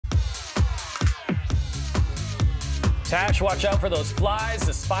Tash, watch out for those flies,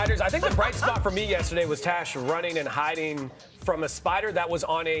 the spiders. I think the bright spot for me yesterday was Tash running and hiding from a spider that was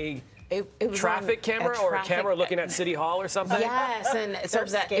on a traffic camera or a camera looking at City Hall or something. Yes, and so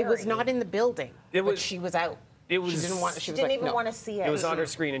that it was not in the building. But she was out. She didn't even want to see it. It was on her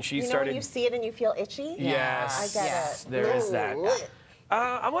screen, and she started. started. When you see it and you feel itchy? Yes. I get it. There is that.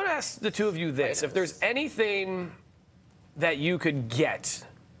 I want to ask the two of you this. If there's anything that you could get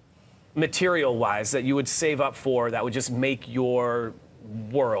material-wise that you would save up for that would just make your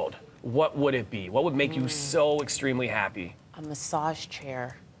world, what would it be? What would make you so extremely happy? A massage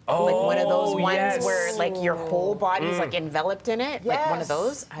chair. Oh, like one of those ones where like your whole body's like enveloped in it. Like one of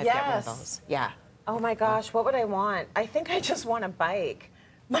those. I'd get one of those. Yeah. Oh my gosh, what would I want? I think I just want a bike.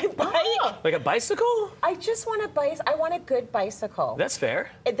 My bike. Like a bicycle? I just want a bike. I want a good bicycle. That's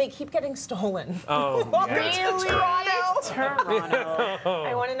fair. They keep getting stolen. Oh, Really? Toronto.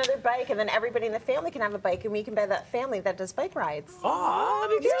 I want another bike, and then everybody in the family can have a bike, and we can be that family that does bike rides. Oh,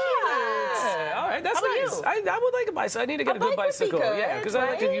 that'd be good. Yeah. All right, that's nice. I would like a bicycle. I need to get a good bicycle. Would be good, yeah, because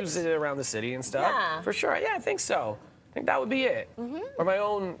I like to right? use it around the city and stuff. Yeah. For sure. Yeah, I think so. I think that would be it. Or my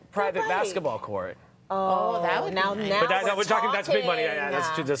own private basketball court. Oh, that would now, be nice. now But we're talking. That's big money. Yeah,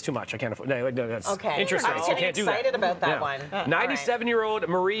 talking. that's too much. I can't afford. No, that's interest I rates. was You getting can't do that. excited about that one. 97-year-old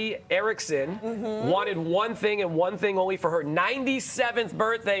Marie Erickson wanted one thing and one thing only for her 97th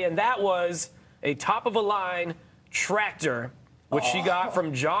birthday, and that was a top-of-a-line tractor, which she got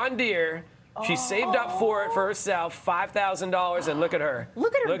from John Deere. She saved up for it for herself, $5,000, and look at her.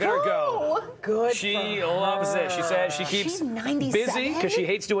 Look at her go. Good She loves it. She says she keeps busy because she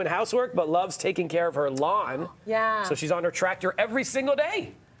hates doing housework, but loves taking care of her lawn. Yeah. So she's on her tractor every single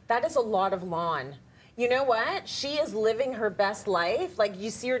day. That is a lot of lawn. You know what? She is living her best life. Like, you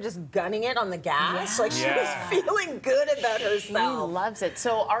see her just gunning it on the gas. Like, she was feeling good about herself. She loves it.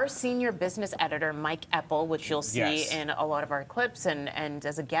 So our senior business editor, Mike Eppel, which you'll see in a lot of our clips and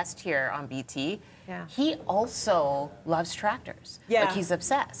as a guest here on BT, he also loves tractors. Yeah. Like, he's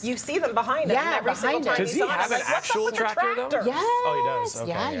obsessed. You see them behind him every single time. Does he have an actual tractor, though? Yes. Oh, he does? Okay,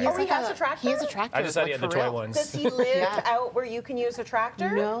 yeah. He has a tractor? He has a tractor. I just thought he had the toy ones. Does he live out where you can use a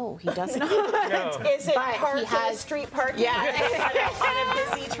tractor? No, he does not. Is it parked in the street parking? Yeah.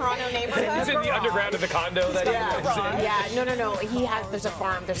 On a busy Toronto neighborhood? He's in the underground of the condo that he lives in. Yeah, no. He has, there's a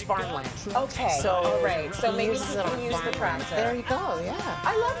farm, there's farmland. Okay, so, all right. So maybe he uses can use the tractor. There you go, yeah.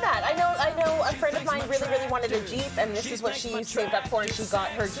 I love that. I know a friend of mine really wanted a Jeep, and this is what she saved up for, and she got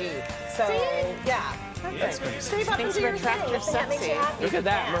her Jeep. So, yeah. Perfect. Save up and do your thing. If that makes you happy. Look at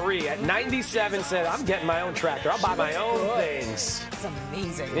that, Marie at 97 said, I'm getting my own tractor. I'll buy my own things. It's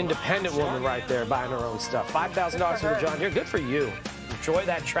amazing. Independent woman right there buying her own stuff. $5,000 for the John Deere. Good for you. Enjoy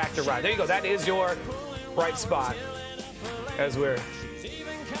that tractor ride. There you go. That is your bright spot as we're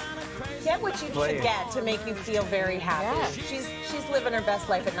get what you should get to make you feel very happy. Yeah. She's living her best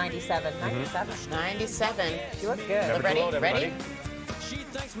life at 97. 97. You look good. Ready? Ready? She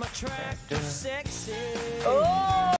thinks my tractor's sexy. Oh!